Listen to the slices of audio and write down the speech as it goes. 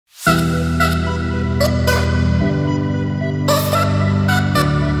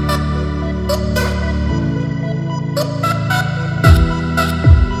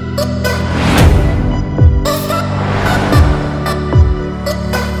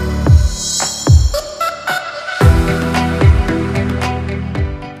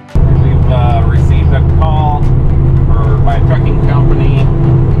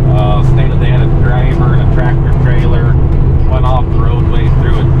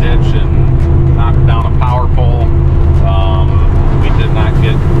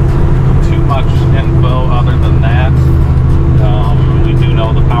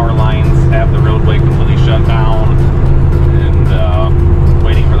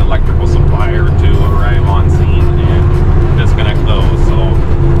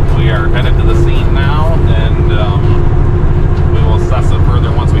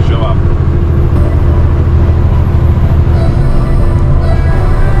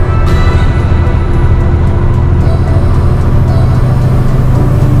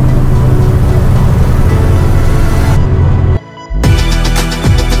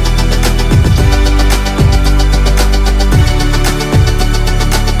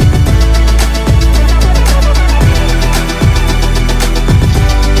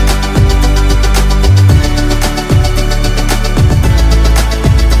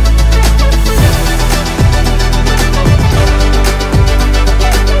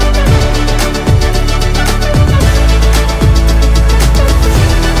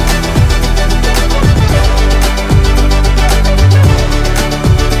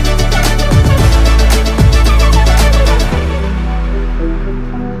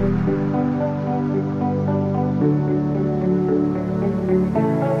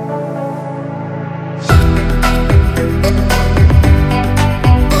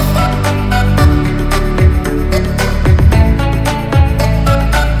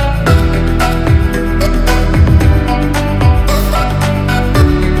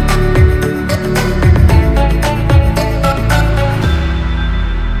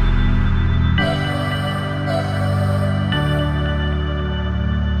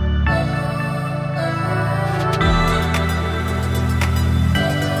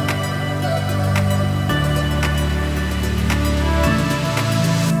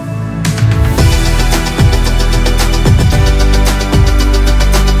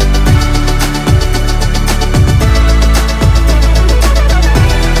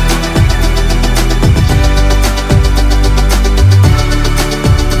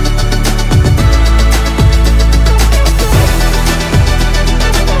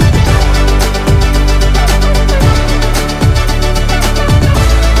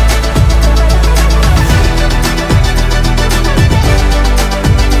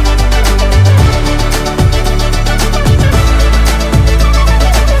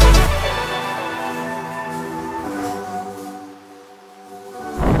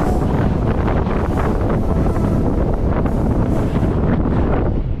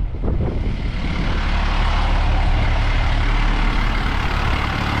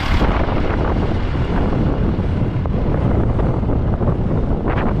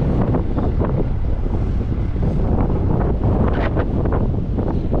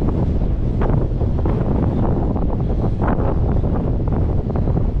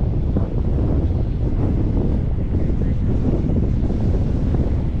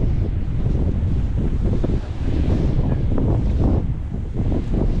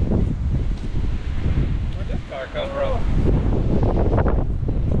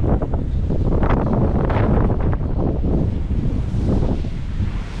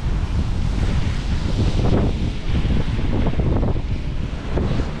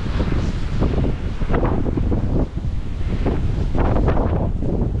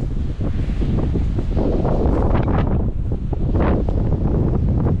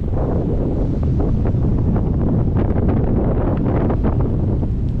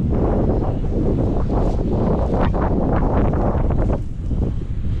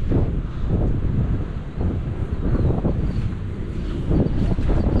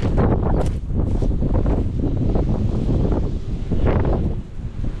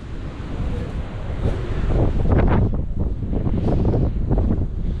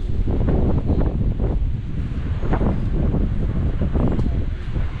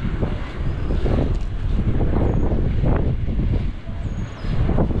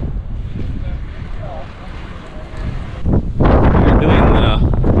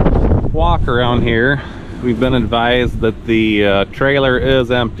walk around here. We've been advised that the trailer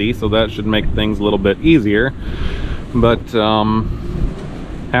is empty, so that should make things a little bit easier. But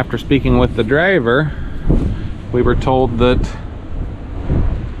after speaking with the driver, we were told that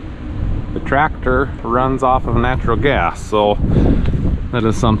the tractor runs off of natural gas, so that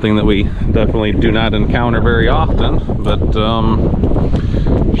is something that we definitely do not encounter very often, but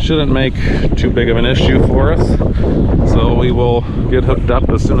shouldn't make too big of an issue for us. So we will get hooked up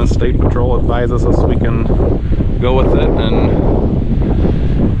as soon as State Patrol advises us we can go with it and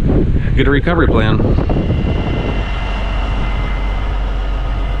get a recovery plan.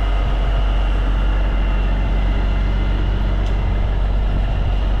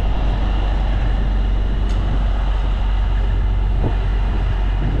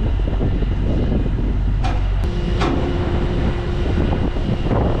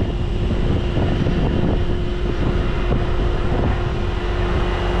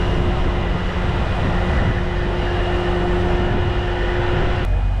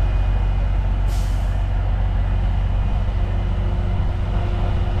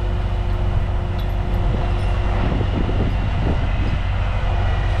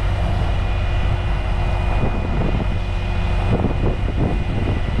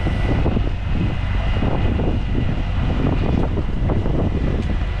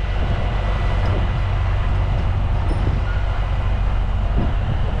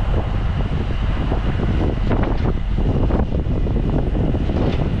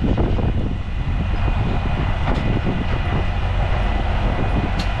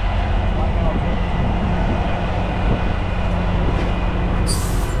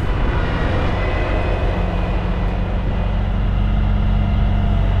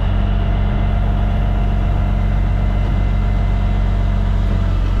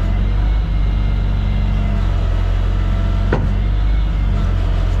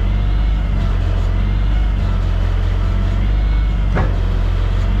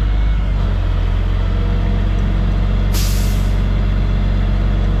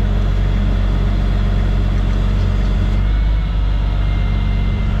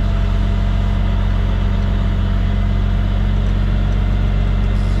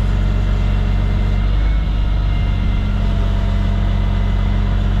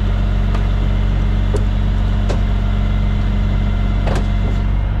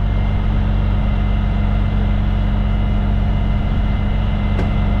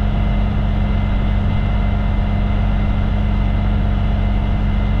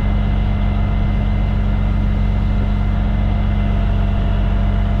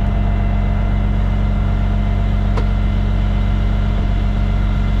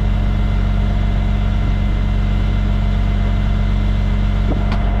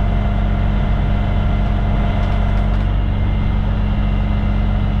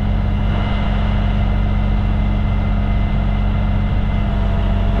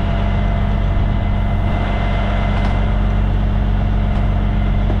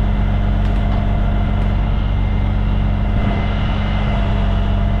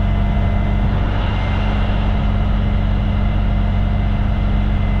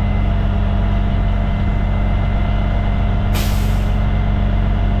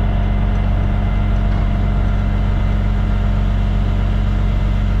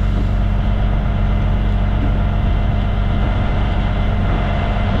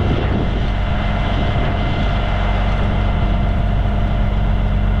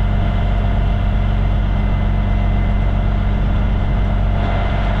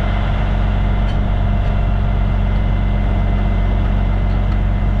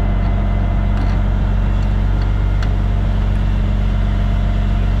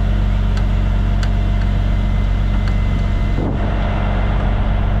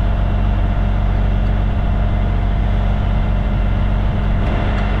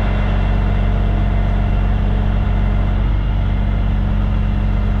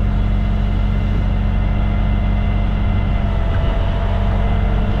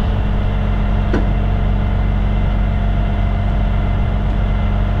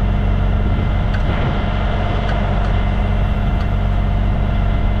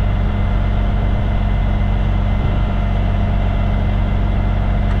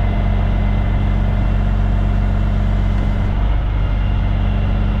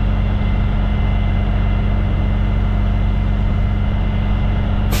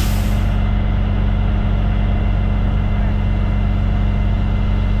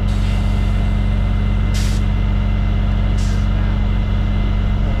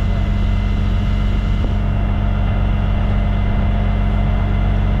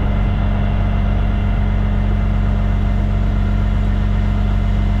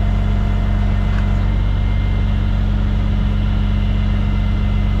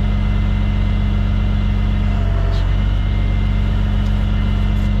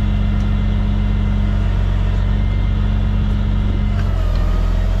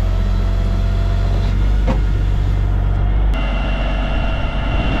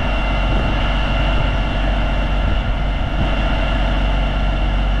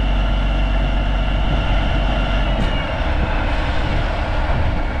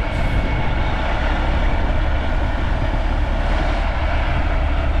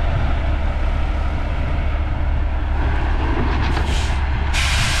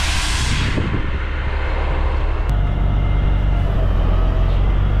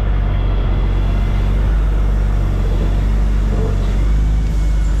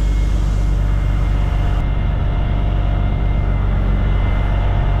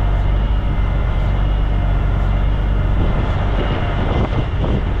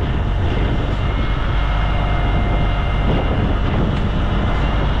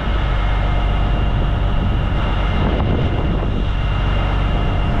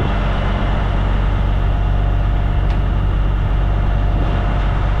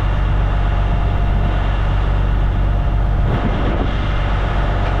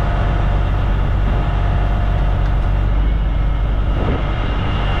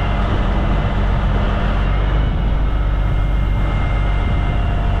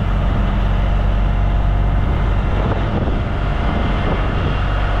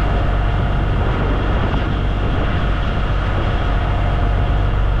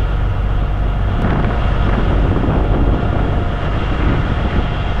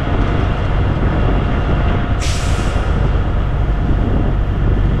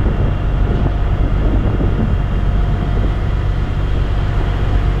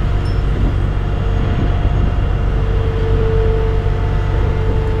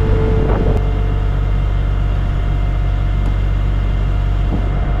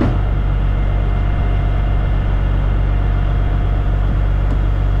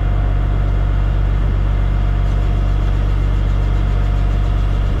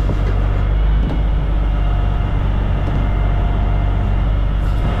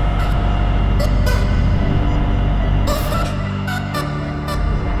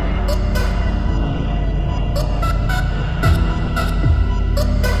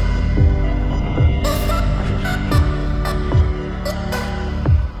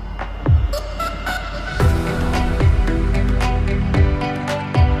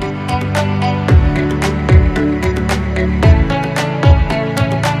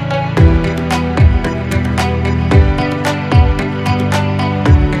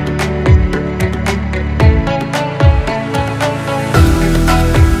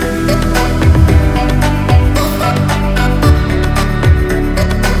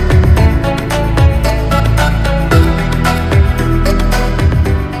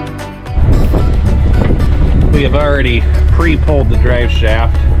 already pre-pulled the drive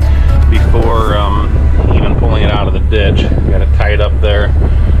shaft before even pulling it out of the ditch. Got it tied up there.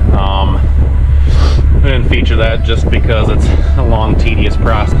 We didn't feature that just because it's a long, tedious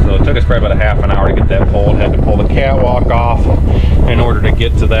process. So it took us probably about a half an hour to get that pulled. Had to pull the catwalk off in order to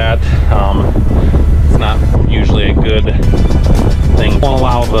get to that. It's not usually a good thing. Won't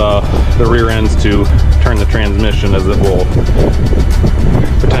allow the rear ends to turn the transmission, as it will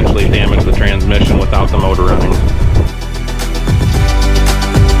potentially damage the transmission without the motor running.